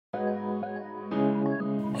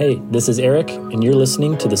Hey, this is Eric, and you're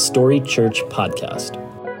listening to the Story Church podcast.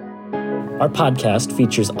 Our podcast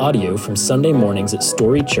features audio from Sunday mornings at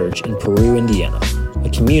Story Church in Peru, Indiana, a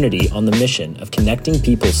community on the mission of connecting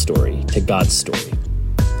people's story to God's story.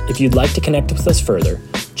 If you'd like to connect with us further,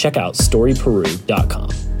 check out storyperu.com.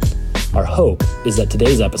 Our hope is that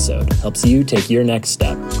today's episode helps you take your next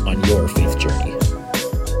step on your faith journey.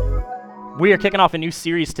 We are kicking off a new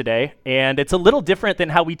series today, and it's a little different than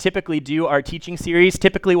how we typically do our teaching series.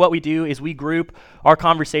 Typically what we do is we group our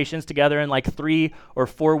conversations together in like 3 or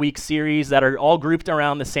 4 week series that are all grouped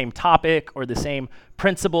around the same topic or the same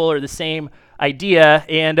principle or the same idea.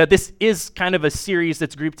 And this is kind of a series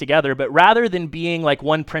that's grouped together, but rather than being like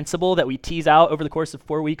one principle that we tease out over the course of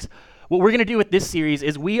 4 weeks, what we're going to do with this series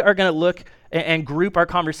is we are going to look and group our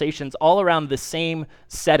conversations all around the same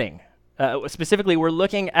setting. Specifically, we're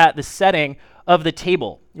looking at the setting of the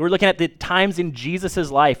table. We're looking at the times in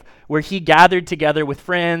Jesus' life where he gathered together with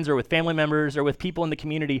friends or with family members or with people in the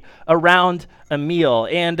community around a meal.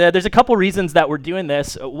 And there's a couple reasons that we're doing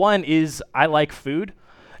this. One is I like food,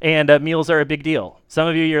 and meals are a big deal. Some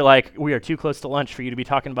of you, you're like, we are too close to lunch for you to be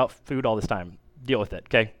talking about food all this time. Deal with it,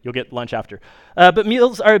 okay? You'll get lunch after. But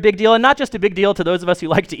meals are a big deal, and not just a big deal to those of us who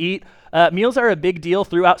like to eat. Meals are a big deal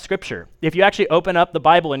throughout Scripture. If you actually open up the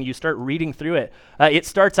Bible and you start reading through it, it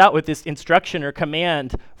starts out with this instruction or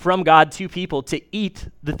command from God to people to eat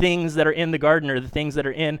the things that are in the garden or the things that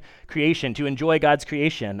are in creation, to enjoy God's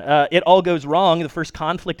creation. It all goes wrong. The first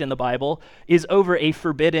conflict in the Bible is over a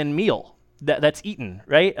forbidden meal that's eaten,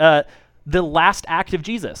 right? The last act of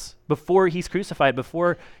Jesus, before he's crucified,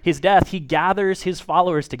 before his death, he gathers his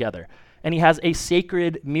followers together, and he has a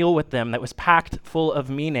sacred meal with them that was packed full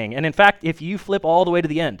of meaning. And in fact, if you flip all the way to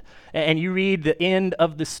the end, and you read the end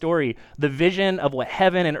of the story, the vision of what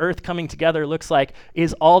heaven and earth coming together looks like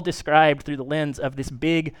is all described through the lens of this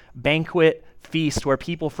big banquet feast where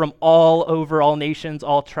people from all over, all nations,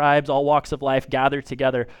 all tribes, all walks of life gather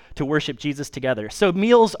together to worship Jesus together. So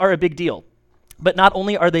meals are a big deal. But not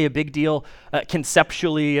only are they a big deal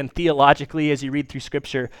conceptually and theologically as you read through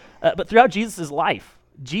Scripture, but throughout Jesus' life,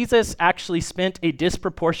 Jesus actually spent a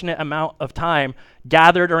disproportionate amount of time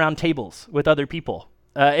gathered around tables with other people.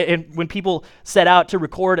 And when people set out to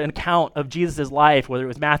record an account of Jesus' life, whether it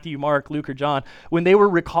was Matthew, Mark, Luke, or John, when they were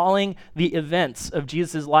recalling the events of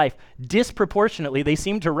Jesus' life, disproportionately, they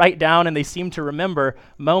seemed to write down and they seemed to remember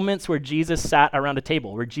moments where Jesus sat around a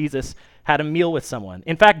table, where Jesus had a meal with someone.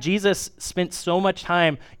 In fact, Jesus spent so much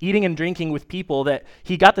time eating and drinking with people that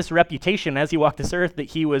he got this reputation as he walked this earth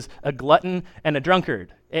that he was a glutton and a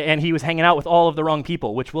drunkard, and he was hanging out with all of the wrong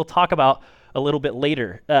people, which we'll talk about a little bit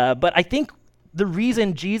later. But I think the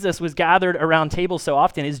reason Jesus was gathered around tables so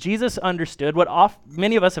often is Jesus understood what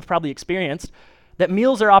many of us have probably experienced, that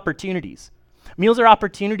meals are opportunities. Meals are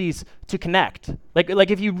opportunities to connect. Like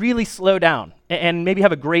if you really slow down and maybe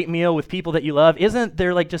have a great meal with people that you love, isn't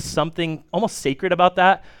there like just something almost sacred about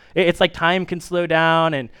that? It's like time can slow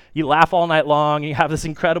down and you laugh all night long and you have this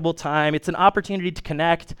incredible time. It's an opportunity to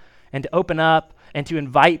connect and to open up and to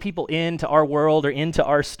invite people into our world or into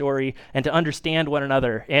our story and to understand one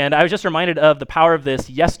another. And I was just reminded of the power of this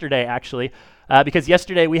yesterday, actually, because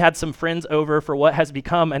yesterday we had some friends over for what has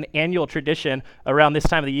become an annual tradition around this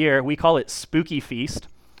time of the year. We call it Spooky Feast.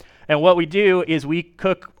 And what we do is we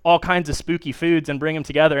cook all kinds of spooky foods and bring them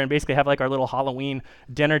together and basically have like our little Halloween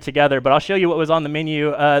dinner together. But I'll show you what was on the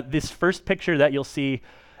menu. This first picture that you'll see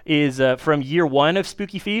is from year 1 of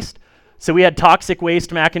Spooky Feast. So we had toxic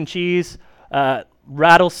waste mac and cheese,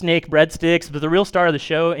 rattlesnake breadsticks, but the real star of the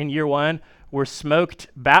show in year 1 were smoked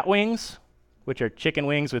bat wings, which are chicken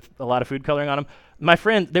wings with a lot of food coloring on them. My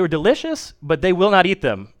friend, they were delicious, but they will not eat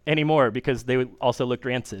them anymore because they also looked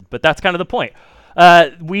rancid. But that's kind of the point.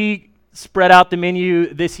 We spread out the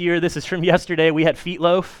menu this year. This is from yesterday. We had feet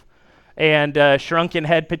loaf and shrunken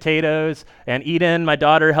head potatoes, and Eden, my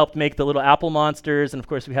daughter, helped make the little apple monsters, and of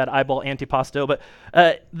course we had eyeball antipasto. But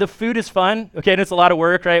the food is fun, okay, and it's a lot of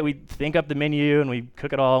work, right? We think up the menu and we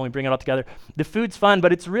cook it all and we bring it all together. The food's fun,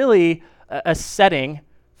 but it's really a setting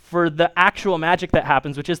for the actual magic that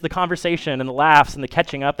happens, which is the conversation and the laughs and the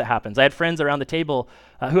catching up that happens. I had friends around the table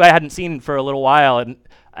who I hadn't seen for a little while, and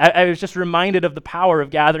I was just reminded of the power of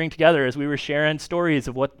gathering together as we were sharing stories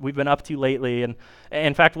of what we've been up to lately. And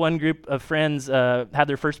in fact, one group of friends had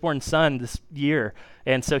their firstborn son this year,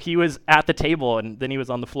 and so he was at the table, and then he was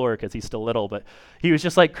on the floor because he's still little, but he was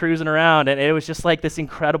just like cruising around, and it was just like this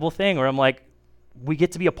incredible thing where I'm like, we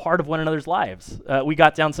get to be a part of one another's lives. We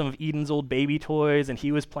got down some of Eden's old baby toys, and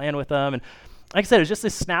he was playing with them, and like I said, it was just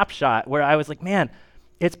this snapshot where I was like, man,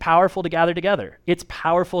 it's powerful to gather together. It's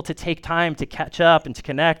powerful to take time to catch up and to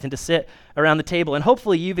connect and to sit around the table. And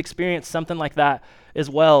hopefully you've experienced something like that as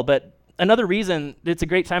well. But another reason it's a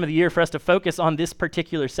great time of the year for us to focus on this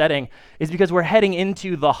particular setting is because we're heading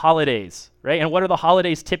into the holidays, right? And what are the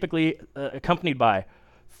holidays typically accompanied by?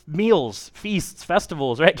 Meals, feasts,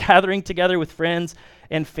 festivals, right? Gathering together with friends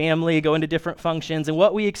and family, going to different functions. And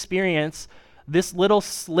what we experience this little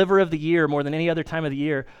sliver of the year more than any other time of the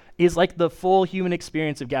year is like the full human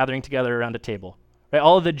experience of gathering together around a table, right?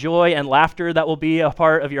 All of the joy and laughter that will be a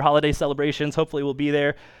part of your holiday celebrations hopefully will be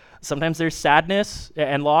there. Sometimes there's sadness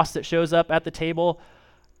and loss that shows up at the table.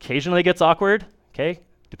 Occasionally it gets awkward, okay?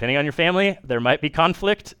 Depending on your family, there might be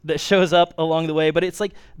conflict that shows up along the way, but it's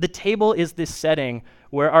like the table is this setting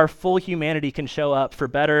where our full humanity can show up for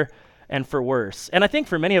better and for worse. And I think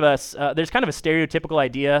for many of us, there's kind of a stereotypical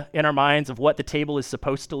idea in our minds of what the table is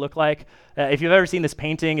supposed to look like. If you've ever seen this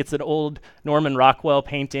painting, it's an old Norman Rockwell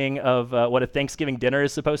painting of what a Thanksgiving dinner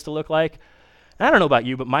is supposed to look like. And I don't know about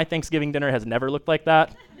you, but my Thanksgiving dinner has never looked like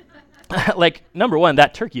that. Like, number one,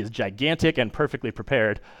 that turkey is gigantic and perfectly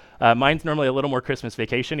prepared. Mine's normally a little more Christmas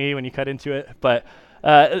vacation-y when you cut into it. But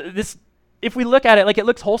if we look at it, like, it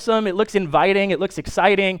looks wholesome, it looks inviting, it looks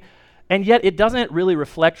exciting, and yet it doesn't really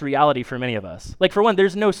reflect reality for many of us. Like, for one,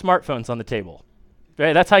 there's no smartphones on the table.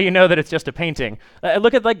 Right? That's how you know that it's just a painting.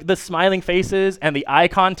 Look at like the smiling faces and the eye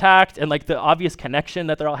contact and like the obvious connection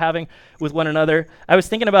that they're all having with one another. I was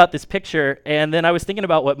thinking about this picture, and then I was thinking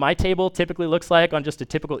about what my table typically looks like on just a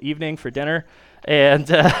typical evening for dinner. And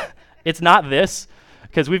it's not this,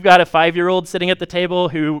 because we've got a 5-year-old sitting at the table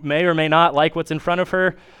who may or may not like what's in front of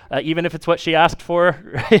her, even if it's what she asked for.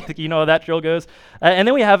 Right? You know how that drill goes. And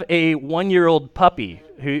then we have a 1-year-old puppy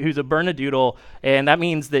who's a Bernedoodle, and that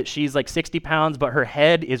means that she's like 60 pounds, but her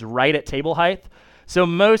head is right at table height. So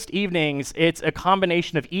most evenings, it's a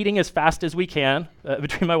combination of eating as fast as we can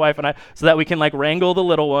between my wife and I, so that we can like wrangle the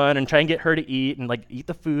little one and try and get her to eat and like eat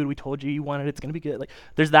the food we told you wanted. It's gonna be good. Like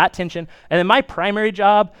there's that tension. And then my primary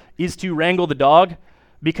job is to wrangle the dog,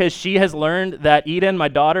 because she has learned that Eden, my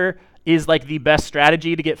daughter, is like the best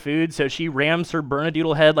strategy to get food. So she rams her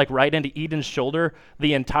Bernedoodle head like right into Eden's shoulder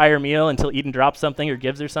the entire meal until Eden drops something or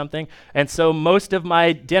gives her something. And so most of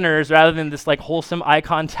my dinners, rather than this like wholesome eye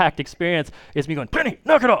contact experience, is me going, Penny,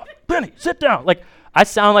 knock it off. Penny, sit down. Like I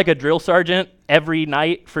sound like a drill sergeant every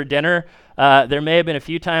night for dinner. There may have been a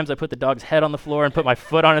few times I put the dog's head on the floor and put my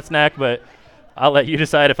foot on its neck, but I'll let you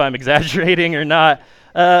decide if I'm exaggerating or not.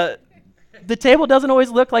 The table doesn't always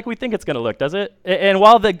look like we think it's going to look, does it? And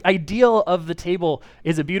while the ideal of the table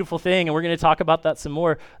is a beautiful thing, and we're going to talk about that some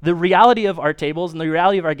more, the reality of our tables and the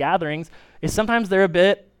reality of our gatherings is sometimes they're a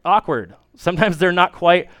bit awkward. Sometimes they're not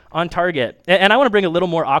quite on target. And I want to bring a little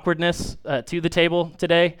more awkwardness to the table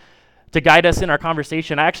today to guide us in our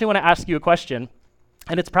conversation. I actually want to ask you a question,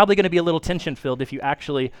 and it's probably going to be a little tension-filled if you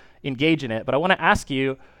actually engage in it, but I want to ask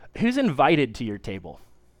you, who's invited to your table?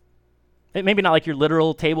 Maybe not like your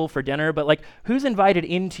literal table for dinner, but like who's invited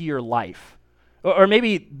into your life? Or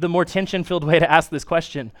maybe the more tension-filled way to ask this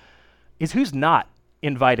question is who's not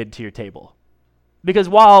invited to your table? Because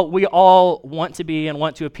while we all want to be and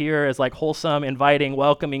want to appear as like wholesome, inviting,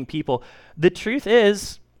 welcoming people, the truth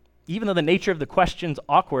is, even though the nature of the question's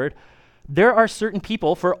awkward, there are certain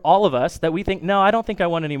people for all of us that we think, no, I don't think I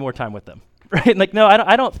want any more time with them. Right? Like, no,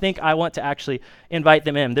 I don't think I want to actually invite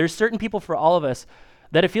them in. There's certain people for all of us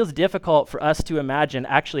that it feels difficult for us to imagine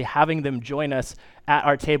actually having them join us at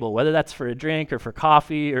our table, whether that's for a drink or for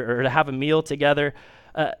coffee or to have a meal together.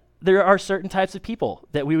 There are certain types of people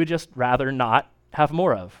that we would just rather not have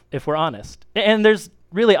more of, if we're honest. And there's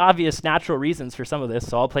really obvious natural reasons for some of this,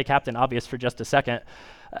 so I'll play Captain Obvious for just a second.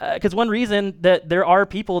 Because one reason that there are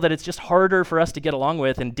people that it's just harder for us to get along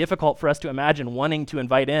with and difficult for us to imagine wanting to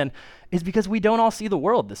invite in is because we don't all see the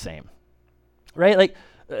world the same, right? Like,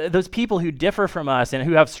 those people who differ from us and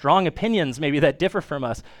who have strong opinions maybe that differ from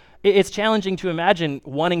us, it's challenging to imagine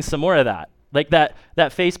wanting some more of that. Like that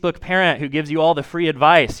Facebook parent who gives you all the free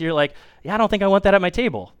advice. You're like, yeah, I don't think I want that at my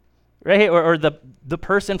table, right? Or the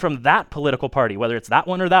person from that political party, whether it's that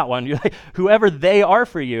one or that one, you're like, whoever they are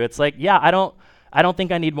for you, it's like, yeah, I don't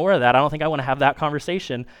think I need more of that. I don't think I want to have that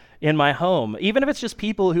conversation in my home. Even if it's just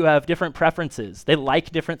people who have different preferences, they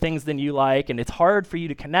like different things than you like, and it's hard for you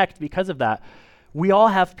to connect because of that. We all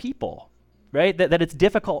have people, right, that it's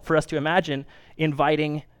difficult for us to imagine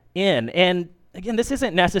inviting in. And again, this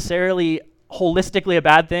isn't necessarily holistically a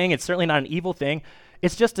bad thing. It's certainly not an evil thing.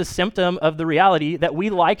 It's just a symptom of the reality that we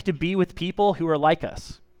like to be with people who are like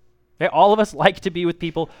us. Okay? All of us like to be with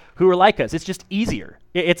people who are like us. It's just easier.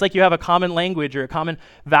 It's like you have a common language or a common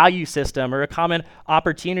value system or a common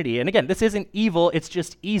opportunity. And again, this isn't evil. It's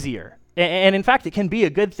just easier. And in fact, it can be a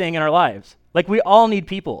good thing in our lives. Like, we all need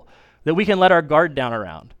people that we can let our guard down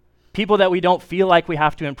around. People that we don't feel like we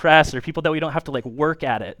have to impress, or people that we don't have to like work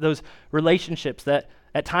at it. Those relationships that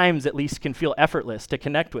at times at least can feel effortless to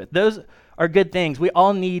connect with. Those are good things. We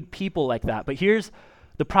all need people like that. But here's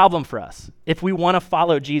the problem for us. If we want to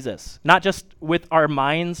follow Jesus, not just with our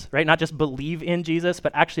minds, right? Not just believe in Jesus,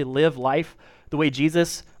 but actually live life the way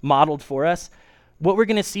Jesus modeled for us, what we're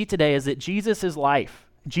going to see today is that Jesus' life,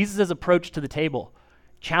 Jesus' approach to the table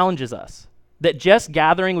challenges us. That just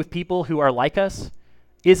gathering with people who are like us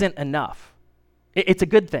isn't enough. It's a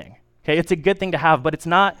good thing, okay? It's a good thing to have, but it's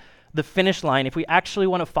not the finish line. If we actually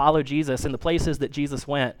want to follow Jesus in the places that Jesus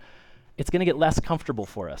went, it's going to get less comfortable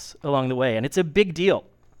for us along the way, and it's a big deal.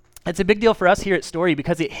 It's a big deal for us here at Story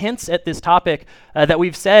because it hints at this topic that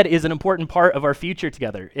we've said is an important part of our future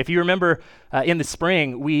together. If you remember in the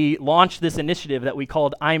spring, we launched this initiative that we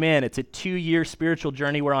called I'm In. It's a 2-year spiritual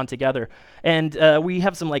journey we're on together. And we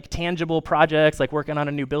have some like tangible projects, like working on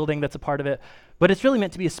a new building that's a part of it. But it's really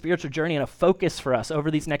meant to be a spiritual journey and a focus for us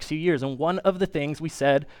over these next few years. And one of the things we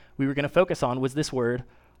said we were going to focus on was this word,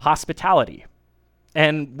 hospitality.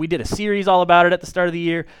 And we did a series all about it at the start of the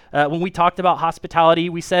year. When we talked about hospitality,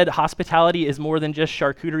 we said hospitality is more than just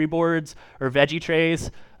charcuterie boards or veggie trays.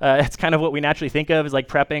 It's kind of what we naturally think of as like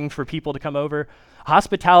prepping for people to come over.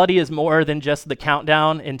 Hospitality is more than just the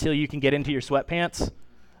countdown until you can get into your sweatpants.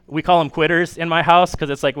 We call them quitters in my house because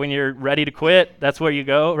it's like when you're ready to quit, that's where you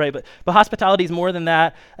go, right? But hospitality is more than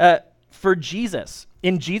that. For Jesus,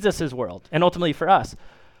 in Jesus's world, and ultimately for us,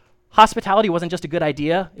 hospitality wasn't just a good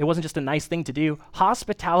idea. It wasn't just a nice thing to do.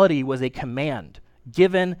 Hospitality was a command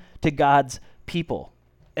given to God's people.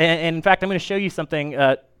 And in fact, I'm going to show you something,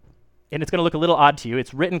 and it's going to look a little odd to you.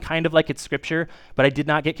 It's written kind of like it's scripture, but I did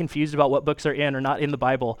not get confused about what books are in or not in the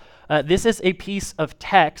Bible. This is a piece of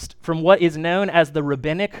text from what is known as the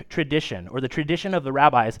rabbinic tradition, or the tradition of the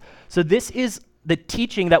rabbis. So this is the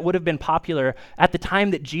teaching that would have been popular at the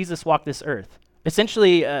time that Jesus walked this earth.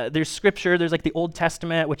 Essentially, there's scripture, there's like the Old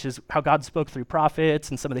Testament, which is how God spoke through prophets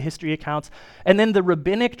and some of the history accounts. And then the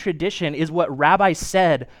rabbinic tradition is what rabbis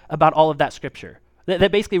said about all of that scripture.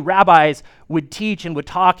 That basically rabbis would teach and would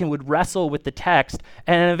talk and would wrestle with the text.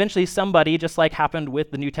 And eventually somebody, just like happened with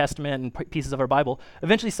the New Testament and pieces of our Bible,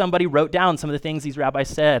 eventually somebody wrote down some of the things these rabbis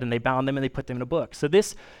said, and they bound them and they put them in a book. So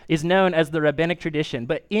this is known as the rabbinic tradition.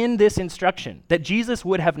 But in this instruction that Jesus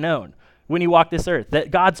would have known when he walked this earth,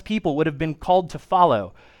 that God's people would have been called to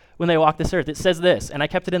follow when they walked this earth, it says this, and I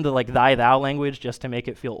kept it in the like thy, thou language just to make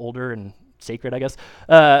it feel older and sacred, I guess.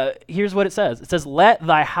 Here's what it says. It says, let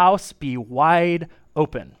thy house be wide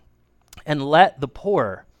open, and let the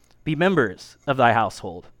poor be members of thy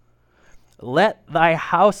household. Let thy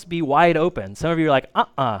house be wide open. Some of you are like,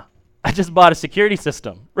 I just bought a security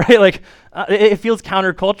system, right? Like, it feels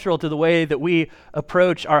countercultural to the way that we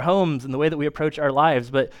approach our homes and the way that we approach our lives,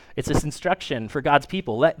 but it's this instruction for God's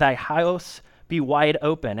people. Let thy house be wide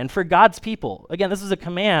open. And for God's people, again, this is a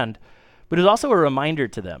command, but it's also a reminder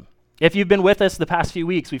to them. If you've been with us the past few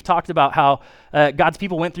weeks, we've talked about how God's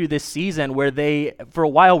people went through this season where they, for a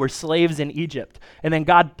while, were slaves in Egypt. And then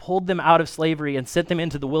God pulled them out of slavery and sent them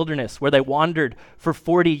into the wilderness where they wandered for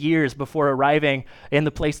 40 years before arriving in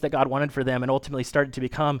the place that God wanted for them and ultimately started to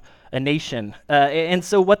become a nation. And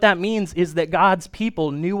so what that means is that God's people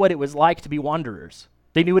knew what it was like to be wanderers.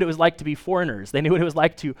 They knew what it was like to be foreigners. They knew what it was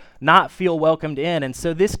like to not feel welcomed in. And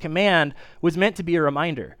so this command was meant to be a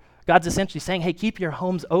reminder. God's essentially saying, hey, keep your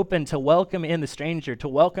homes open to welcome in the stranger, to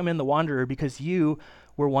welcome in the wanderer, because you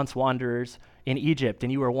were once wanderers in Egypt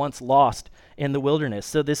and you were once lost in the wilderness.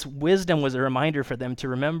 So this wisdom was a reminder for them to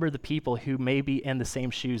remember the people who may be in the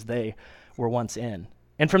same shoes they were once in.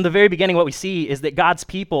 And from the very beginning, what we see is that God's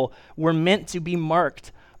people were meant to be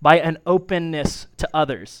marked by an openness to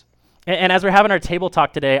others. And as we're having our table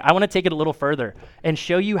talk today, I want to take it a little further and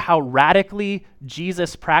show you how radically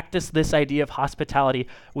Jesus practiced this idea of hospitality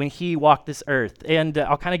when he walked this earth. And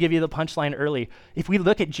I'll kind of give you the punchline early. If we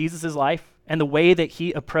look at Jesus' life and the way that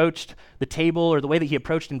he approached the table or the way that he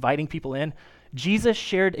approached inviting people in, Jesus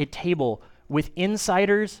shared a table with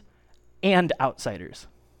insiders and outsiders.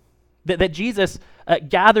 That Jesus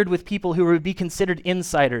gathered with people who would be considered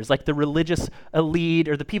insiders, like the religious elite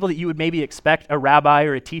or the people that you would maybe expect a rabbi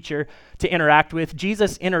or a teacher to interact with.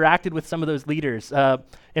 Jesus interacted with some of those leaders.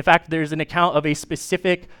 In fact, there's an account of a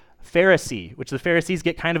specific Pharisee, which the Pharisees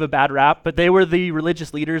get kind of a bad rap, but they were the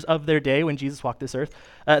religious leaders of their day when Jesus walked this earth.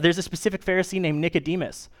 There's a specific Pharisee named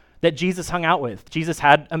Nicodemus that Jesus hung out with. Jesus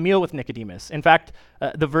had a meal with Nicodemus. In fact,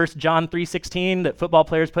 the verse John 3:16 that football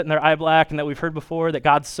players put in their eye black and that we've heard before, that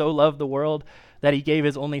God so loved the world that he gave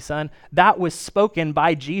his only son, that was spoken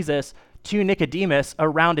by Jesus to Nicodemus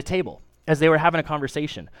around a table as they were having a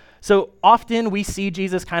conversation. So often we see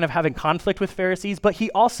Jesus kind of having conflict with Pharisees, but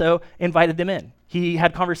he also invited them in. He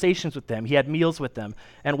had conversations with them, he had meals with them,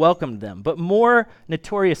 and welcomed them. But more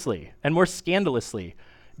notoriously and more scandalously,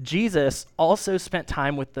 Jesus also spent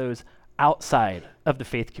time with those outside of the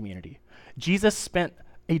faith community. Jesus spent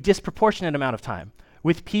a disproportionate amount of time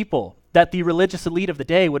with people that the religious elite of the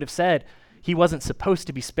day would have said he wasn't supposed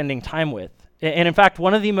to be spending time with. And in fact,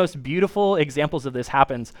 one of the most beautiful examples of this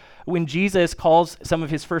happens when Jesus calls some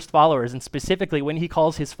of his first followers, and specifically when he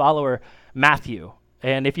calls his follower Matthew.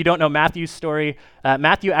 And if you don't know Matthew's story,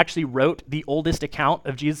 Matthew actually wrote the oldest account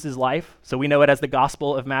of Jesus' life. So we know it as the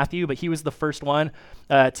Gospel of Matthew, but he was the first one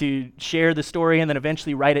to share the story and then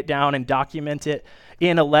eventually write it down and document it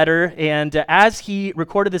in a letter. And as he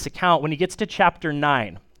recorded this account, when he gets to chapter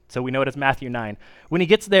 9, so we know it as Matthew 9, when he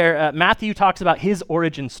gets there, Matthew talks about his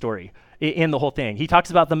origin story in the whole thing. He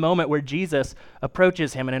talks about the moment where Jesus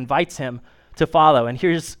approaches him and invites him to follow. And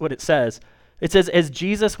here's what it says. It says, as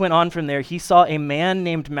Jesus went on from there, he saw a man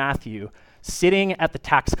named Matthew sitting at the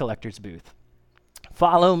tax collector's booth.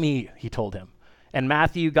 Follow me, he told him. And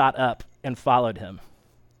Matthew got up and followed him.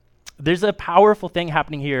 There's a powerful thing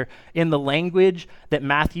happening here in the language that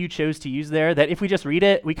Matthew chose to use there, that if we just read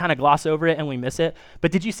it, we kind of gloss over it and we miss it.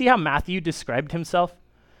 But did you see how Matthew described himself?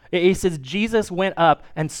 He says, Jesus went up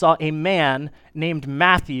and saw a man named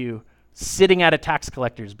Matthew sitting at a tax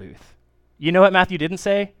collector's booth. You know what Matthew didn't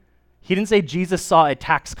say? He didn't say Jesus saw a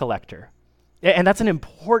tax collector. And that's an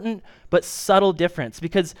important but subtle difference,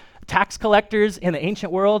 because tax collectors in the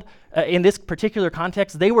ancient world, in this particular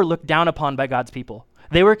context, they were looked down upon by God's people.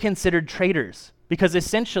 They were considered traitors because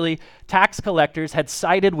essentially tax collectors had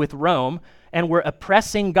sided with Rome and were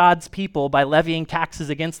oppressing God's people by levying taxes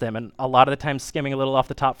against them, and a lot of the time skimming a little off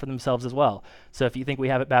the top for themselves as well. So if you think we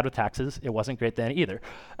have it bad with taxes, it wasn't great then either.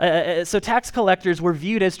 So tax collectors were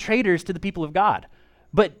viewed as traitors to the people of God.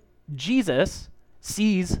 But Jesus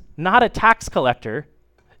sees not a tax collector.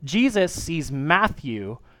 Jesus sees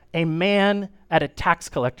Matthew, a man at a tax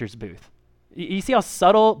collector's booth. You see how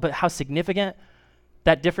subtle but how significant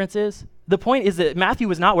that difference is? The point is that Matthew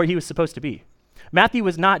was not where he was supposed to be. Matthew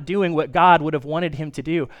was not doing what God would have wanted him to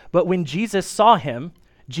do. But when Jesus saw him,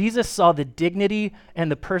 Jesus saw the dignity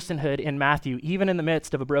and the personhood in Matthew, even in the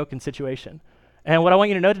midst of a broken situation. And what I want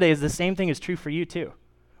you to know today is the same thing is true for you too.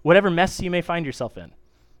 Whatever mess you may find yourself in,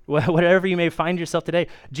 whatever you may find yourself today,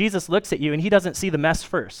 Jesus looks at you and he doesn't see the mess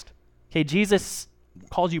first. Okay, Jesus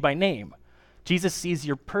calls you by name. Jesus sees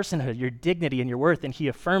your personhood, your dignity, and your worth, and he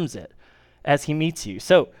affirms it as he meets you.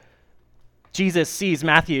 So Jesus sees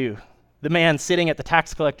Matthew, the man sitting at the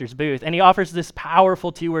tax collector's booth, and he offers this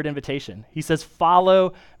powerful two-word invitation. He says,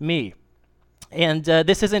 follow me. And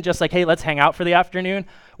this isn't just like, hey, let's hang out for the afternoon.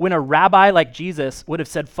 When a rabbi like Jesus would have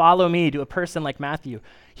said, follow me to a person like Matthew,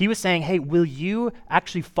 he was saying, hey, will you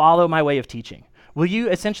actually follow my way of teaching? Will you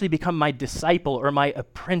essentially become my disciple or my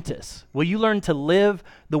apprentice? Will you learn to live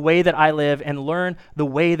the way that I live and learn the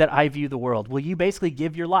way that I view the world? Will you basically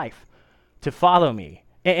give your life to follow me?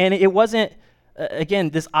 And it wasn't, again,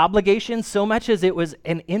 this obligation so much as it was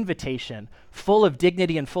an invitation full of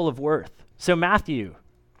dignity and full of worth. So Matthew,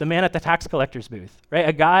 the man at the tax collector's booth, right?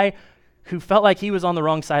 A guy who felt like he was on the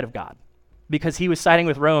wrong side of God because he was siding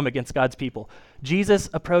with Rome against God's people. Jesus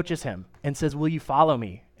approaches him and says, will you follow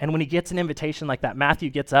me? And when he gets an invitation like that, Matthew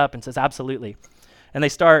gets up and says, absolutely. And they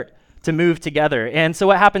start to move together. And so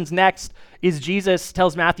what happens next is Jesus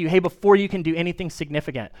tells Matthew, hey, before you can do anything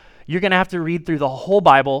significant, you're going to have to read through the whole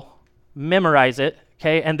Bible, memorize it,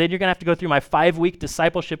 okay? And then you're going to have to go through my 5-week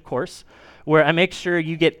discipleship course where I make sure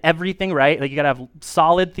you get everything right. Like you got to have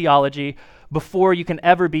solid theology before you can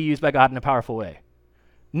ever be used by God in a powerful way.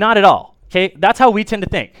 Not at all, okay? That's how we tend to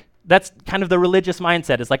think. That's kind of the religious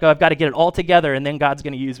mindset. It's like, oh, I've got to get it all together and then God's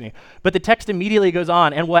going to use me. But the text immediately goes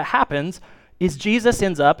on, and what happens is Jesus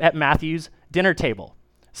ends up at Matthew's dinner table.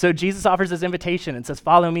 So Jesus offers this invitation and says,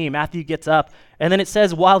 follow me. Matthew gets up. And then it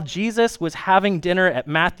says, while Jesus was having dinner at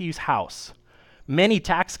Matthew's house, many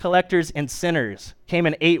tax collectors and sinners came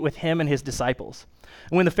and ate with him and his disciples.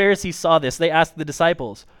 And when the Pharisees saw this, they asked the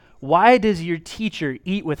disciples, why does your teacher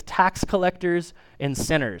eat with tax collectors and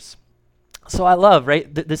sinners? So I love,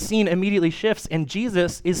 right? The scene immediately shifts, and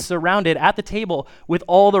Jesus is surrounded at the table with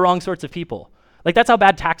all the wrong sorts of people. Like that's how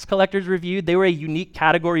bad tax collectors were viewed. They were a unique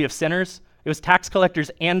category of sinners. It was tax collectors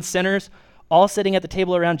and sinners all sitting at the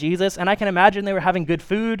table around Jesus. And I can imagine they were having good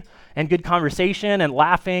food and good conversation and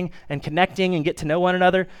laughing and connecting and get to know one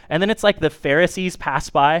another. And then it's like the Pharisees pass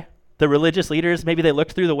by, the religious leaders, maybe they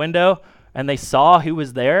looked through the window and they saw who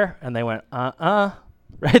was there and they went,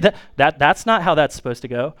 right? That's not how that's supposed to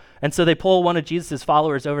go. And so they pull one of Jesus'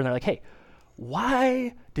 followers over and they're like, hey,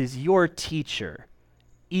 why does your teacher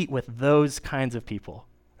eat with those kinds of people?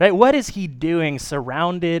 Right? What is he doing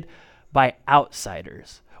surrounded by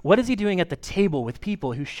outsiders? What is he doing at the table with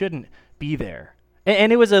people who shouldn't be there?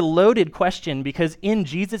 And it was a loaded question because in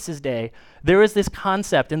Jesus' day, there was this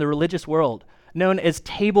concept in the religious world known as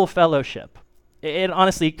table fellowship. It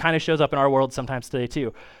honestly kind of shows up in our world sometimes today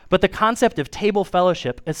too. But the concept of table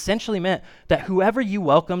fellowship essentially meant that whoever you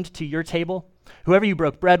welcomed to your table, whoever you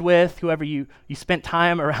broke bread with, whoever you spent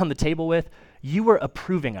time around the table with, you were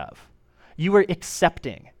approving of. You were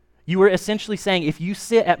accepting. You were essentially saying, if you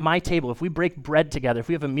sit at my table, if we break bread together, if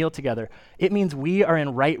we have a meal together, it means we are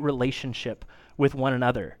in right relationship with one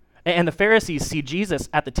another. And the Pharisees see Jesus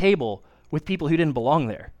at the table with people who didn't belong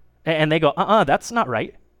there. And they go, that's not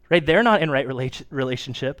right. Right? They're not in right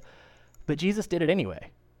relationship. But Jesus did it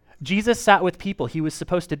anyway. Jesus sat with people he was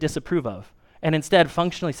supposed to disapprove of and instead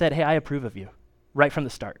functionally said, hey, I approve of you right from the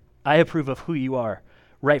start. I approve of who you are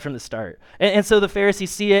right from the start. And so the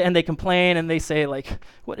Pharisees see it and they complain and they say, like,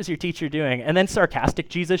 what is your teacher doing? And then sarcastic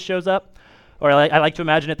Jesus shows up. Or I like to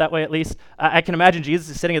imagine it that way at least. I can imagine Jesus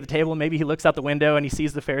is sitting at the table and maybe he looks out the window and he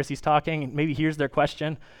sees the Pharisees talking and maybe hears their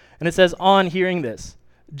question. And it says, on hearing this,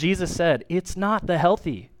 Jesus said, it's not the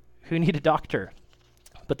healthy who need a doctor,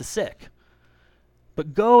 but the sick.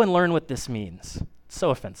 But go and learn what this means. It's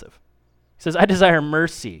so offensive. He says, I desire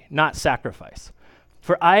mercy, not sacrifice.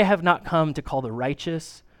 For I have not come to call the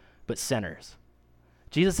righteous, but sinners.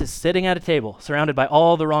 Jesus is sitting at a table surrounded by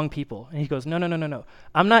all the wrong people. And he goes, no.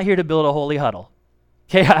 I'm not here to build a holy huddle.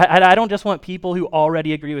 Okay, I don't just want people who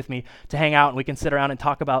already agree with me to hang out and we can sit around and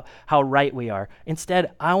talk about how right we are.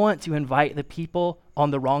 Instead, I want to invite the people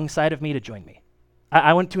on the wrong side of me to join me.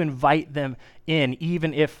 I want to invite them in,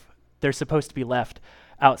 even if they're supposed to be left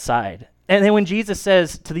outside. And then when Jesus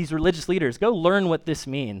says to these religious leaders, go learn what this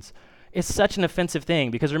means, it's such an offensive thing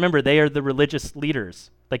because remember, they are the religious leaders.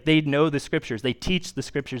 Like they know the scriptures. They teach the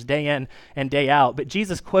scriptures day in and day out. But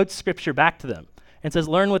Jesus quotes scripture back to them and says,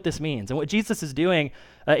 learn what this means. And what Jesus is doing,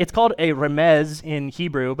 it's called a remez in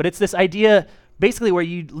Hebrew, but it's this idea basically where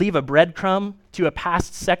you leave a breadcrumb to a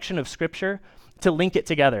past section of scripture to link it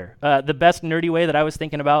together. The best nerdy way that I was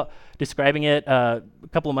thinking about describing it, a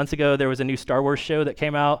couple of months ago, there was a new Star Wars show that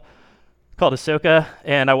came out called Ahsoka,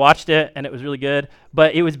 and I watched it, and it was really good.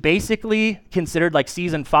 But it was basically considered like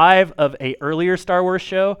season 5 of a earlier Star Wars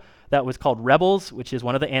show that was called Rebels, which is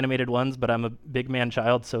one of the animated ones, but I'm a big man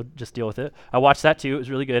child, so just deal with it. I watched that too. It was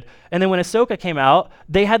really good. And then when Ahsoka came out,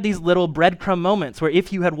 they had these little breadcrumb moments where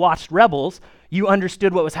if you had watched Rebels, you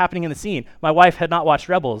understood what was happening in the scene. My wife had not watched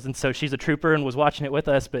Rebels, and so she's a trooper and was watching it with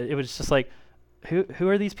us, but it was just like, who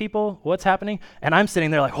are these people? What's happening? And I'm sitting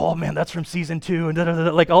there like, oh man, that's from season 2,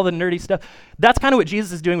 and like all the nerdy stuff. That's kind of what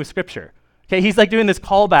Jesus is doing with scripture. Okay, he's like doing this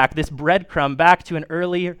callback, this breadcrumb back to an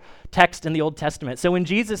earlier text in the Old Testament. So when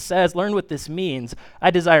Jesus says, learn what this means,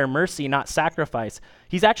 I desire mercy, not sacrifice,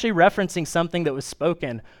 he's actually referencing something that was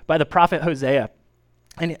spoken by the prophet Hosea.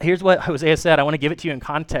 And here's what Hosea said. I want to give it to you in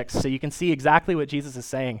context so you can see exactly what Jesus is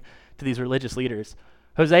saying to these religious leaders.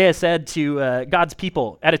 Hosea said to God's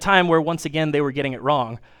people at a time where once again they were getting it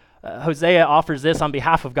wrong. Hosea offers this on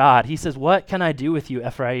behalf of God. He says, what can I do with you,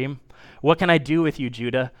 Ephraim? What can I do with you,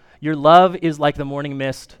 Judah? Your love is like the morning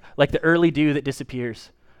mist, like the early dew that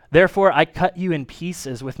disappears. Therefore, I cut you in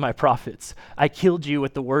pieces with my prophets. I killed you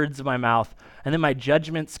with the words of my mouth, and then my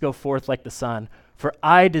judgments go forth like the sun. For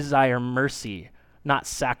I desire mercy, not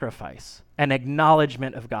sacrifice, an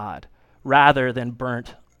acknowledgement of God, rather than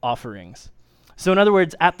burnt offerings. So in other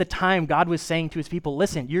words, at the time, God was saying to his people,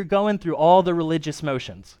 listen, you're going through all the religious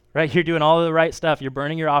motions, right? You're doing all of the right stuff. You're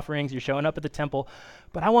burning your offerings. You're showing up at the temple.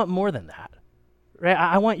 But I want more than that, right?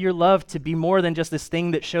 I want your love to be more than just this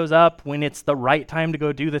thing that shows up when it's the right time to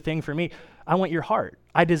go do the thing for me. I want your heart.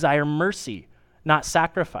 I desire mercy, not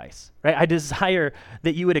sacrifice, right? I desire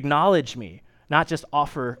that you would acknowledge me, not just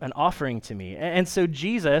offer an offering to me. And so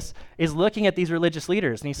Jesus is looking at these religious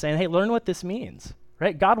leaders and he's saying, hey, learn what this means,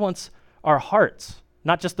 right? God wants our hearts,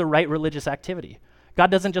 not just the right religious activity.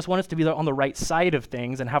 God doesn't just want us to be on the right side of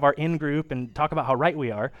things and have our in-group and talk about how right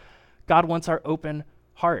we are. God wants our open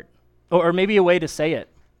heart. Or maybe a way to say it,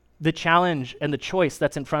 the challenge and the choice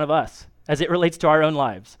that's in front of us as it relates to our own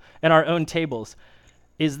lives and our own tables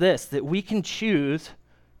is this, that we can choose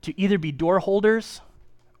to either be door holders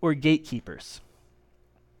or gatekeepers.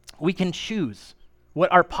 We can choose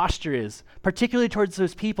what our posture is, particularly towards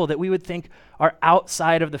those people that we would think are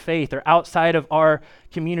outside of the faith or outside of our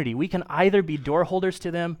community. We can either be door holders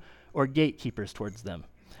to them or gatekeepers towards them.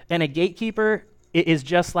 And a gatekeeper is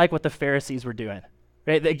just like what the Pharisees were doing.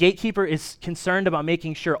 Right? The gatekeeper is concerned about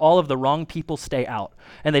making sure all of the wrong people stay out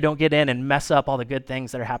and they don't get in and mess up all the good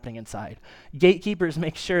things that are happening inside. Gatekeepers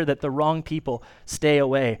make sure that the wrong people stay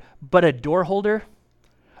away. But a door holder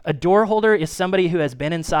is somebody who has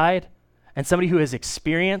been inside and somebody who has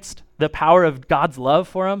experienced the power of God's love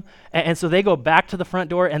for them. And so they go back to the front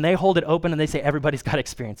door and they hold it open and they say, everybody's got to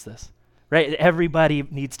experience this. Right? Everybody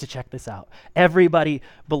needs to check this out. Everybody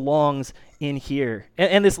belongs in here.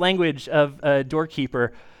 And this language of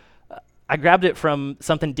doorkeeper, I grabbed it from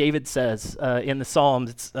something David says in the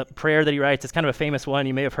Psalms. It's a prayer that he writes. It's kind of a famous one.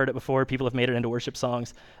 You may have heard it before. People have made it into worship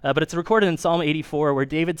songs. But it's recorded in Psalm 84 where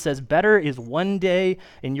David says, "Better is one day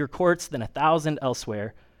in your courts than 1,000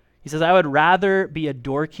 elsewhere." He says, "I would rather be a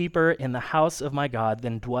doorkeeper in the house of my God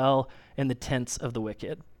than dwell in the tents of the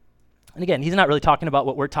wicked." And again, he's not really talking about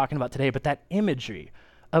what we're talking about today, but that imagery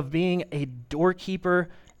of being a doorkeeper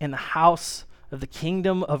in the house of the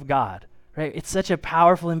kingdom of God, right? It's such a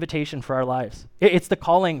powerful invitation for our lives. It's the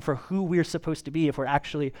calling for who we're supposed to be if we're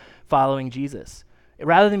actually following Jesus.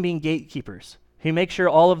 Rather than being gatekeepers who make sure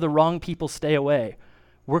all of the wrong people stay away,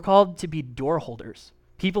 we're called to be door holders,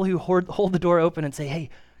 people who hold the door open and say, hey,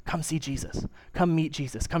 come see Jesus, come meet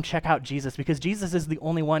Jesus, come check out Jesus, because Jesus is the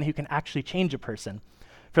only one who can actually change a person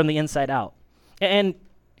from the inside out. And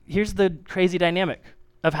here's the crazy dynamic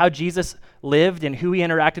of how Jesus lived and who he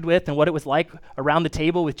interacted with and what it was like around the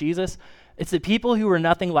table with Jesus. It's that people who were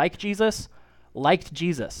nothing like Jesus liked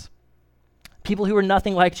Jesus. People who were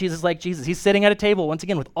nothing like Jesus liked Jesus. He's sitting at a table, once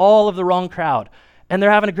again, with all of the wrong crowd, and they're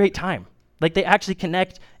having a great time. Like they actually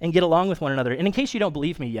connect and get along with one another. And in case you don't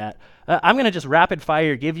believe me yet, I'm going to just rapid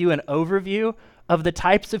fire give you an overview of the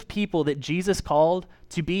types of people that Jesus called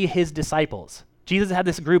to be his disciples. Jesus had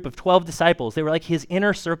this group of 12 disciples. They were like his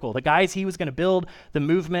inner circle, the guys he was going to build the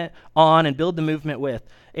movement on and build the movement with.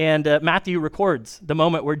 And Matthew records the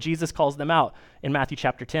moment where Jesus calls them out in Matthew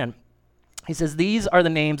chapter 10. He says, "These are the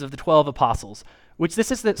names of the 12 apostles," which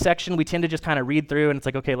this is the section we tend to just kind of read through, and it's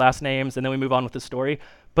like, okay, last names, and then we move on with the story.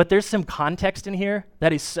 But there's some context in here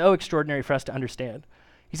that is so extraordinary for us to understand.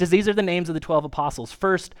 He says, "These are the names of the 12 apostles.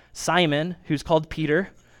 First, Simon, who's called Peter,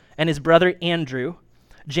 and his brother Andrew,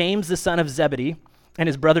 James, the son of Zebedee, and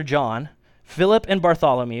his brother John, Philip and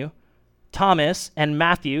Bartholomew, Thomas and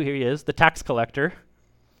Matthew," here he is, the tax collector,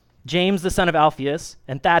 "James, the son of Alphaeus,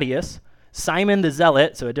 and Thaddeus, Simon the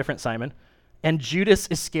Zealot," so a different Simon, "and Judas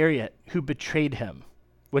Iscariot, who betrayed him,"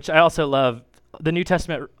 which I also love. The New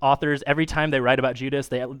Testament authors, every time they write about Judas,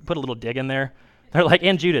 they put a little dig in there. They're like,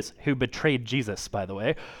 "and Judas, who betrayed Jesus," by the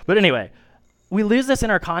way. But anyway, we lose this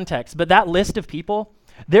in our context, but that list of people,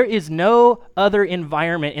 there is no other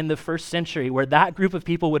environment in the first century where that group of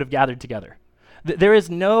people would have gathered together. There is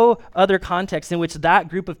no other context in which that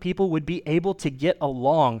group of people would be able to get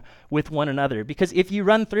along with one another. Because if you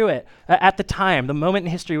run through it, at the time, the moment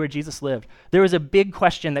in history where Jesus lived, there was a big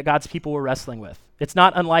question that God's people were wrestling with. It's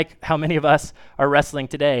not unlike how many of us are wrestling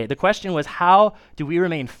today. The question was, how do we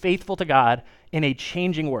remain faithful to God in a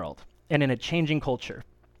changing world and in a changing culture?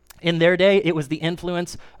 In their day, it was the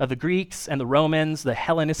influence of the Greeks and the Romans, the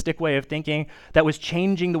Hellenistic way of thinking, that was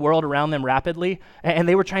changing the world around them rapidly, and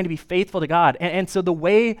they were trying to be faithful to God. And so the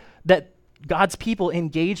way that God's people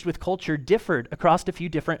engaged with culture differed across a few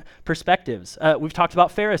different perspectives. We've talked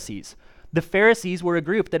about Pharisees. The Pharisees were a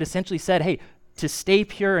group that essentially said, hey, to stay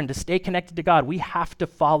pure and to stay connected to God, we have to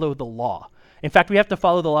follow the law. In fact, we have to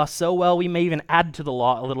follow the law so well, we may even add to the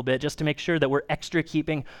law a little bit just to make sure that we're extra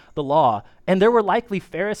keeping the law. And there were likely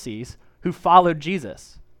Pharisees who followed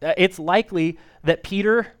Jesus. It's likely that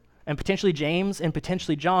Peter and potentially James and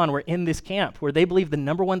potentially John were in this camp where they believe the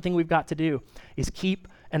number one thing we've got to do is keep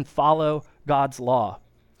and follow God's law.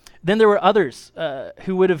 Then there were others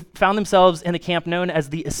who would have found themselves in the camp known as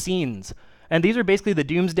the Essenes. And these are basically the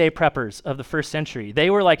doomsday preppers of the first century. They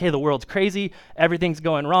were like, hey, the world's crazy, everything's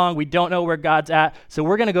going wrong, we don't know where God's at, so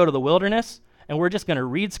we're going to go to the wilderness, and we're just going to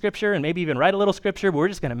read scripture and maybe even write a little scripture, but we're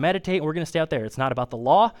just going to meditate, and we're going to stay out there. It's not about the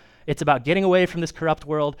law, it's about getting away from this corrupt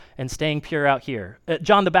world and staying pure out here.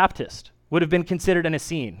 John the Baptist would have been considered an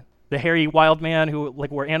Essene, the hairy wild man who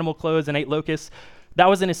like wore animal clothes and ate locusts. That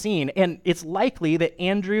was an Essene, and it's likely that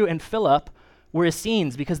Andrew and Philip were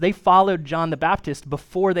Essenes because they followed John the Baptist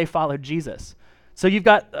before they followed Jesus. So you've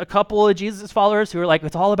got a couple of Jesus followers who are like,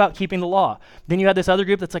 it's all about keeping the law. Then you had this other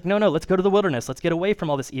group that's like, no, let's go to the wilderness. Let's get away from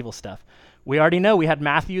all this evil stuff. We already know we had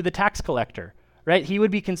Matthew the tax collector, right? He would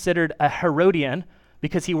be considered a Herodian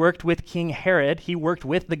because he worked with King Herod. He worked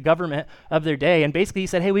with the government of their day. And basically he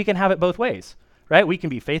said, hey, we can have it both ways, right? We can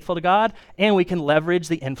be faithful to God and we can leverage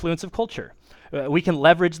the influence of culture. We can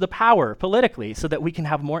leverage the power politically so that we can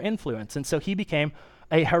have more influence. And so he became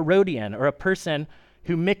a Herodian, or a person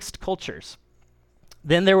who mixed cultures.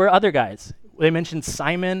 Then there were other guys. They mentioned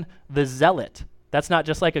Simon the Zealot. That's not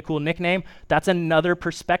just like a cool nickname. That's another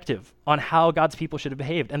perspective on how God's people should have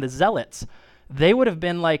behaved. And the Zealots, they would have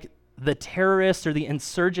been like the terrorists or the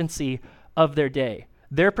insurgency of their day.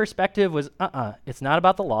 Their perspective was, it's not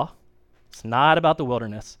about the law. It's not about the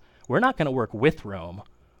wilderness. We're not going to work with Rome.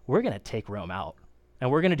 We're going to take Rome out.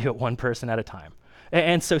 And we're going to do it one person at a time.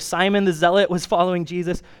 And so Simon the Zealot was following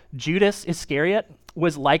Jesus. Judas Iscariot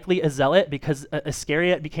was likely a zealot because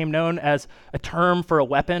Iscariot became known as a term for a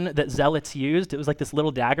weapon that zealots used. It was like this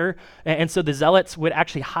little dagger. And so the zealots would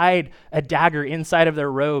actually hide a dagger inside of their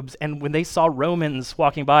robes. And when they saw Romans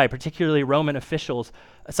walking by, particularly Roman officials,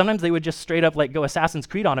 sometimes they would just straight up like go Assassin's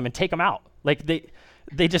Creed on them and take them out. Like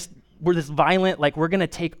they just were this violent, like we're going to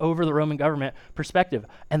take over the Roman government perspective.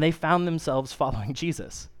 And they found themselves following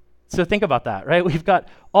Jesus. So think about that, right? We've got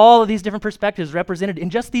all of these different perspectives represented in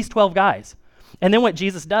just these 12 guys. And then what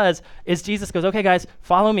Jesus does is Jesus goes, okay, guys,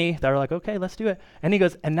 follow me. They're like, okay, let's do it. And he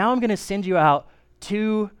goes, and now I'm going to send you out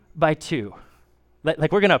 2 by 2.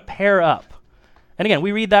 Like we're going to pair up. And again,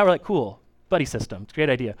 we read that, we're like, cool, buddy system. It's a great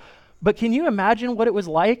idea. But can you imagine what it was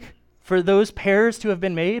like for those pairs to have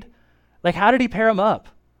been made? Like, how did he pair them up?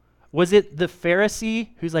 Was it the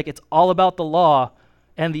Pharisee who's like, it's all about the law,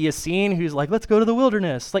 and the Essene who's like, let's go to the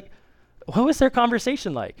wilderness? Like, what was their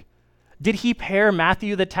conversation like? Did he pair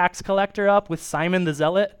Matthew the tax collector up with Simon the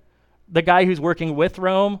Zealot, the guy who's working with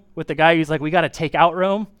Rome, with the guy who's like, we got to take out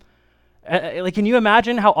Rome? Like, can you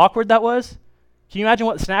imagine how awkward that was? Can you imagine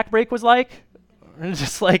what snack break was like? And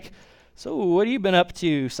just like, so what have you been up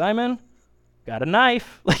to, Simon? Got a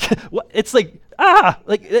knife? Like, what? It's like,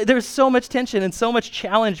 like there's so much tension and so much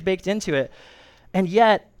challenge baked into it. And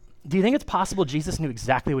yet, do you think it's possible Jesus knew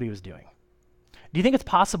exactly what he was doing? Do you think it's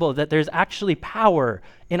possible that there's actually power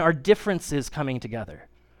in our differences coming together?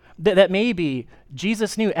 That maybe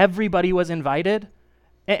Jesus knew everybody was invited?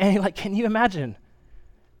 And like, can you imagine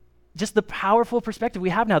just the powerful perspective we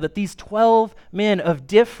have now that these 12 men of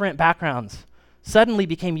different backgrounds suddenly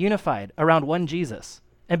became unified around one Jesus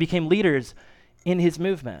and became leaders in his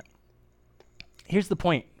movement? Here's the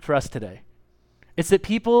point for us today. It's that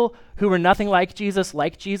people who were nothing like Jesus,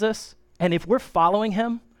 and if we're following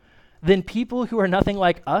him, then people who are nothing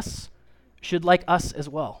like us should like us as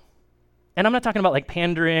well. And I'm not talking about like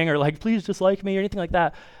pandering or like, please just like me or anything like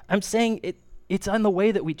that. I'm saying it's on the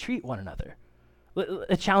way that we treat one another.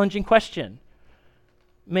 A challenging question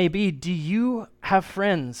may be, do you have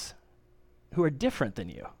friends who are different than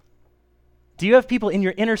you? Do you have people in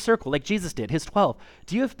your inner circle like Jesus did, his 12?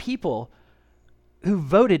 Do you have people who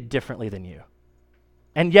voted differently than you?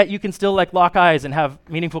 And yet you can still like lock eyes and have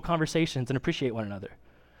meaningful conversations and appreciate one another.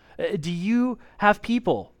 Do you have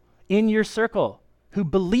people in your circle who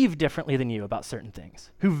believe differently than you about certain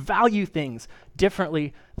things, who value things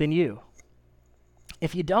differently than you?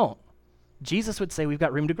 If you don't, Jesus would say we've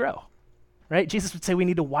got room to grow, right? Jesus would say we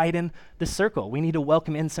need to widen the circle. We need to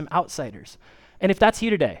welcome in some outsiders. And if that's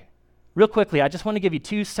you today, real quickly, I just want to give you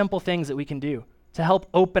 2 simple things that we can do to help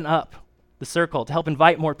open up the circle, to help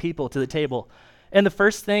invite more people to the table. And the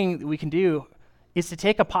first thing that we can do is to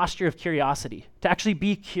take a posture of curiosity, to actually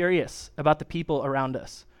be curious about the people around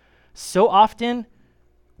us. So often,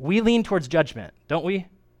 we lean towards judgment, don't we?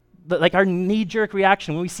 Like our knee-jerk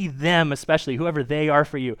reaction, when we see them especially, whoever they are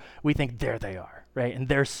for you, we think, there they are, right? And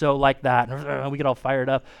they're so like that, and we get all fired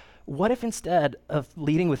up. What if instead of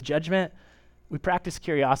leading with judgment, we practice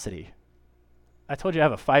curiosity? I told you I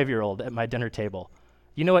have a 5-year-old at my dinner table.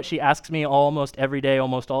 You know what she asks me almost every day,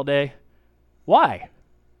 almost all day? Why?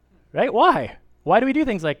 Right? Why? Why do we do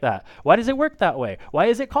things like that? Why does it work that way? Why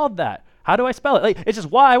is it called that? How do I spell it? Like, it's just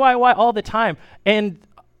why all the time. And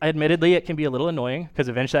admittedly, it can be a little annoying because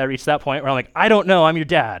eventually I reach that point where I'm like, I don't know, I'm your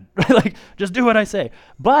dad. Like, just do what I say.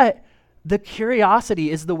 But the curiosity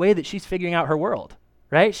is the way that she's figuring out her world,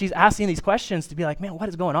 right? She's asking these questions to be like, man, what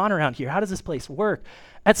is going on around here? How does this place work?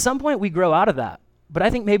 At some point, we grow out of that. But I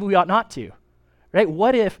think maybe we ought not to. Right?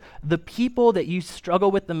 What if the people that you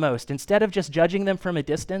struggle with the most, instead of just judging them from a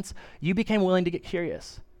distance, you became willing to get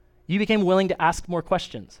curious? You became willing to ask more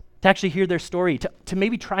questions, to actually hear their story, to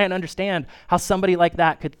maybe try and understand how somebody like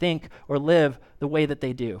that could think or live the way that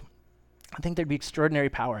they do. I think there'd be extraordinary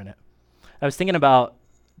power in it. I was thinking about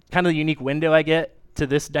kind of the unique window I get to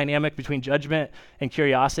this dynamic between judgment and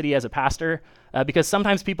curiosity as a pastor, because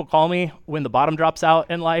sometimes people call me when the bottom drops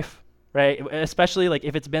out in life, right? Especially like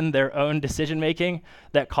if it's been their own decision making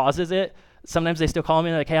that causes it. Sometimes they still call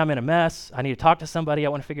me like, hey, I'm in a mess. I need to talk to somebody. I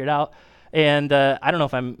want to figure it out. And I don't know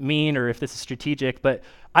if I'm mean or if this is strategic, but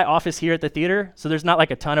I office here at the theater, so there's not like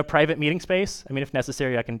a ton of private meeting space. I mean, if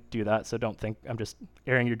necessary, I can do that, so don't think I'm just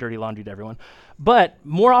airing your dirty laundry to everyone. But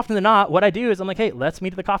more often than not, what I do is I'm like, hey, let's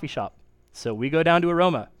meet at the coffee shop. So we go down to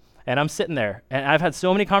Aroma, and I'm sitting there. And I've had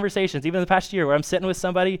so many conversations, even in the past year, where I'm sitting with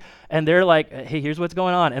somebody, and they're like, hey, here's what's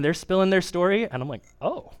going on. And they're spilling their story, and I'm like,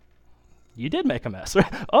 oh, you did make a mess.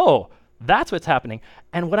 Oh, that's what's happening.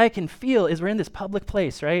 And what I can feel is we're in this public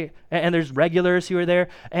place, right? And there's regulars who are there,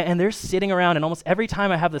 and they're sitting around, and almost every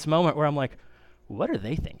time I have this moment where I'm like, what are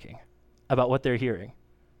they thinking about what they're hearing?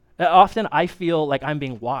 Often I feel like I'm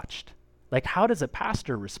being watched. Like, how does a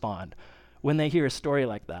pastor respond when they hear a story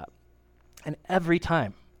like that? And every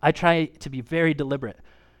time I try to be very deliberate.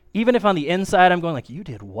 Even if on the inside I'm going like, you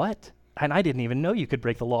did what? And I didn't even know you could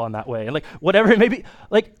break the law in that way. And like, whatever it may be,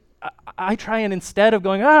 like, I try, and instead of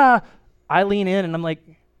going, I lean in and I'm like,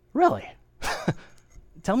 really?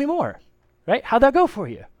 Tell me more, right? How'd that go for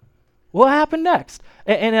you? What happened next?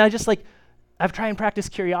 And I just like, I've tried and practice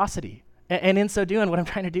curiosity. And in so doing, what I'm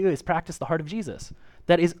trying to do is practice the heart of Jesus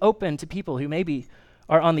that is open to people who maybe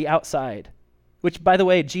are on the outside, which, by the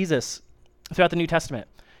way, Jesus, throughout the New Testament,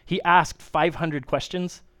 he asked 500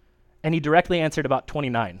 questions and he directly answered about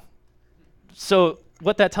 29. So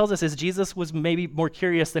what that tells us is Jesus was maybe more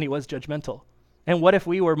curious than he was judgmental. And what if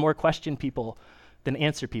we were more question people than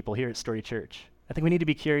answer people here at Story Church? I think we need to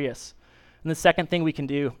be curious. And the second thing we can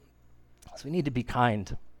do is we need to be kind.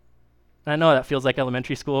 And I know that feels like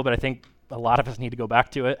elementary school, but I think a lot of us need to go back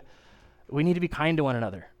to it. We need to be kind to one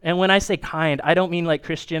another. And when I say kind, I don't mean like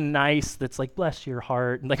Christian nice that's like, bless your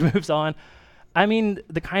heart, and like moves on. I mean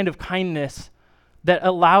the kind of kindness that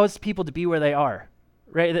allows people to be where they are,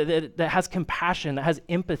 right? That has compassion, that has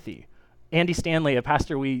empathy. Andy Stanley, a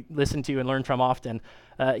pastor we listen to and learn from often,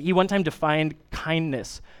 he one time defined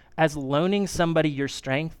kindness as loaning somebody your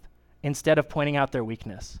strength instead of pointing out their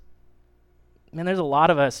weakness. Man, there's a lot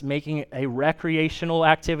of us making a recreational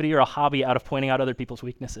activity or a hobby out of pointing out other people's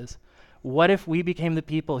weaknesses. What if we became the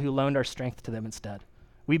people who loaned our strength to them instead?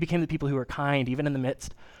 We became the people who are kind, even in the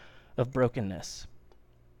midst of brokenness.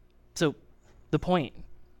 So the point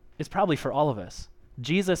is probably for all of us.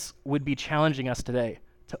 Jesus would be challenging us today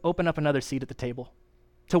to open up another seat at the table,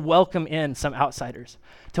 to welcome in some outsiders,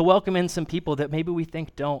 to welcome in some people that maybe we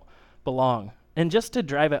think don't belong. And just to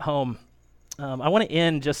drive it home, I want to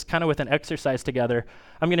end just kind of with an exercise together.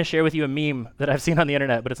 I'm going to share with you a meme that I've seen on the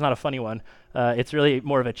internet, but it's not a funny one. It's really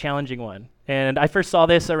more of a challenging one. And I first saw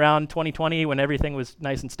this around 2020 when everything was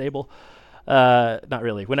nice and stable. Not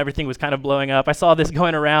really, when everything was kind of blowing up. I saw this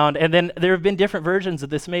going around, and then there have been different versions of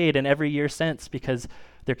this made in every year since, because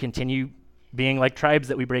there continue being like tribes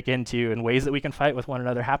that we break into and ways that we can fight with one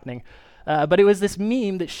another happening. But it was this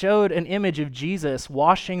meme that showed an image of Jesus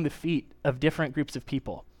washing the feet of different groups of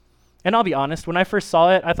people. And I'll be honest, when I first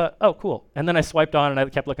saw it, I thought, oh, cool. And then I swiped on and I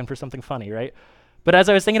kept looking for something funny, right? But as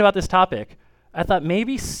I was thinking about this topic, I thought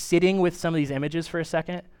maybe sitting with some of these images for a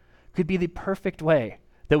second could be the perfect way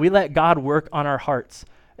that we let God work on our hearts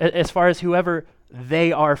as far as whoever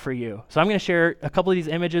they are for you. So I'm going to share a couple of these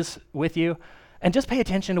images with you, and just pay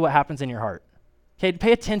attention to what happens in your heart. Okay,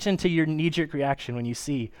 pay attention to your knee-jerk reaction when you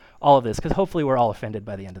see all of this, because hopefully we're all offended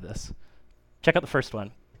by the end of this. Check out the first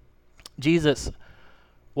one. Jesus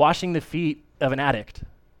washing the feet of an addict,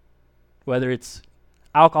 whether it's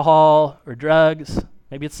alcohol or drugs.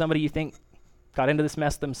 Maybe it's somebody you think got into this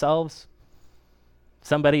mess themselves,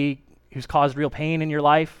 somebody who's caused real pain in your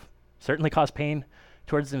life, certainly caused pain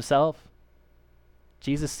towards himself.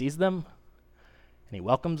 Jesus sees them, and he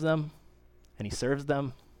welcomes them, and he serves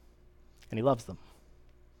them, and he loves them.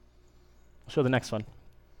 I'll show the next one.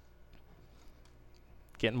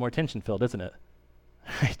 Getting more tension-filled, isn't it?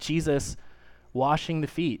 Jesus washing the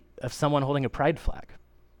feet of someone holding a pride flag.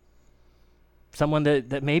 Someone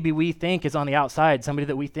that maybe we think is on the outside, somebody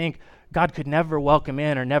that we think God could never welcome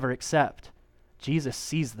in or never accept. Jesus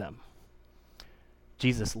sees them.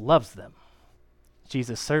 Jesus loves them.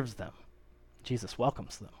 Jesus serves them. Jesus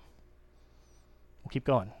welcomes them. We'll keep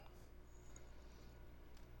going.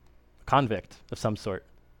 A convict of some sort.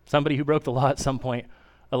 Somebody who broke the law at some point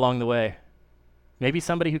along the way. Maybe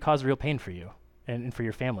somebody who caused real pain for you and for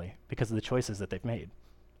your family because of the choices that they've made.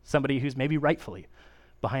 Somebody who's maybe rightfully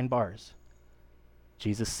behind bars.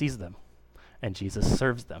 Jesus sees them, and Jesus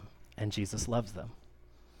serves them, and Jesus loves them.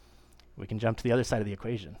 We can jump to the other side of the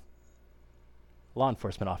equation. Law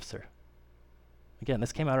enforcement officer. Again,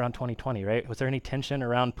 this came out around 2020, right? Was there any tension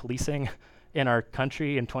around policing in our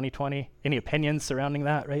country in 2020? Any opinions surrounding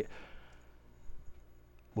that, right?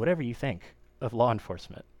 Whatever you think of law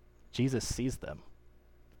enforcement, Jesus sees them.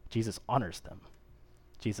 Jesus honors them.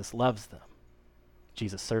 Jesus loves them.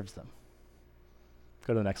 Jesus serves them.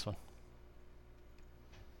 Go to the next one.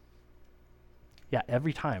 Yeah,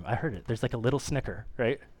 every time I heard it, there's like a little snicker,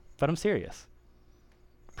 right? But I'm serious.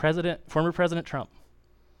 Former President Trump,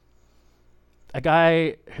 a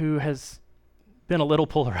guy who has been a little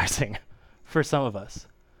polarizing for some of us,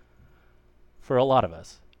 for a lot of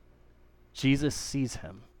us. Jesus sees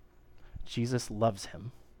him. Jesus loves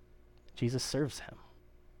him. Jesus serves him.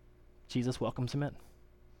 Jesus welcomes him in.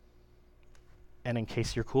 And in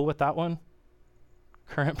case you're cool with that one,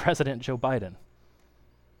 current President Joe Biden,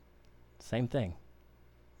 same thing.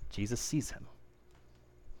 Jesus sees him.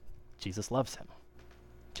 Jesus loves him.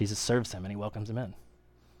 Jesus serves him and he welcomes him in.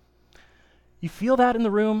 You feel that in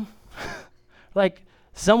the room? Like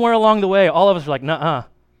somewhere along the way, all of us are like, nuh-uh.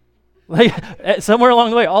 Like somewhere along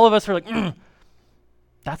the way, all of us are like,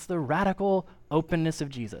 That's the radical openness of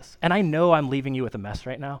Jesus. And I know I'm leaving you with a mess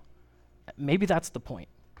right now. Maybe that's the point.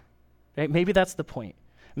 Right? Maybe that's the point.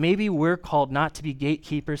 Maybe we're called not to be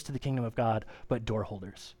gatekeepers to the kingdom of God, but door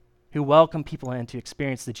holders who welcome people in to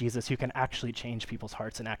experience the Jesus who can actually change people's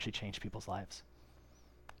hearts and actually change people's lives.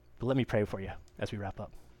 But let me pray for you as we wrap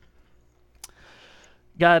up.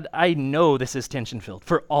 God, I know this is tension-filled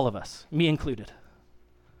for all of us, me included.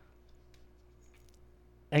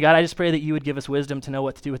 And God, I just pray that you would give us wisdom to know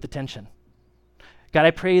what to do with the tension. God,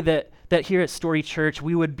 I pray that here at Story Church,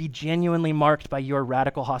 we would be genuinely marked by your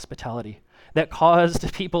radical hospitality that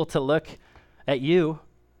caused people to look at you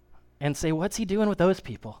and say, what's he doing with those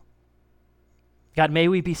people? God, may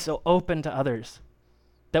we be so open to others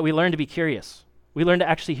that we learn to be curious. We learn to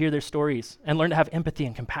actually hear their stories and learn to have empathy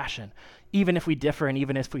and compassion, even if we differ and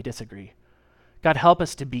even if we disagree. God, help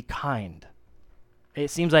us to be kind. It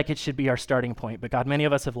seems like it should be our starting point, but God, many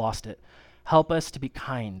of us have lost it. Help us to be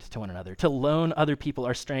kind to one another, to loan other people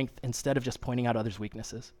our strength instead of just pointing out others'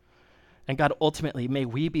 weaknesses. And God, ultimately, may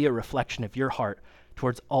we be a reflection of your heart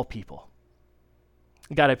towards all people.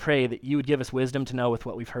 God, I pray that you would give us wisdom to know with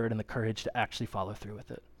what we've heard and the courage to actually follow through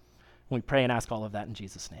with it. And we pray and ask all of that in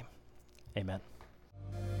Jesus' name. Amen.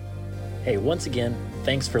 Hey, once again,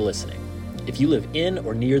 thanks for listening. If you live in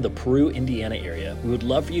or near the Peru, Indiana area, we would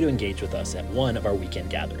love for you to engage with us at one of our weekend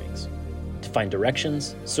gatherings. To find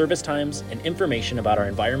directions, service times, and information about our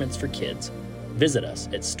environments for kids, visit us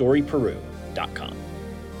at storyperu.com.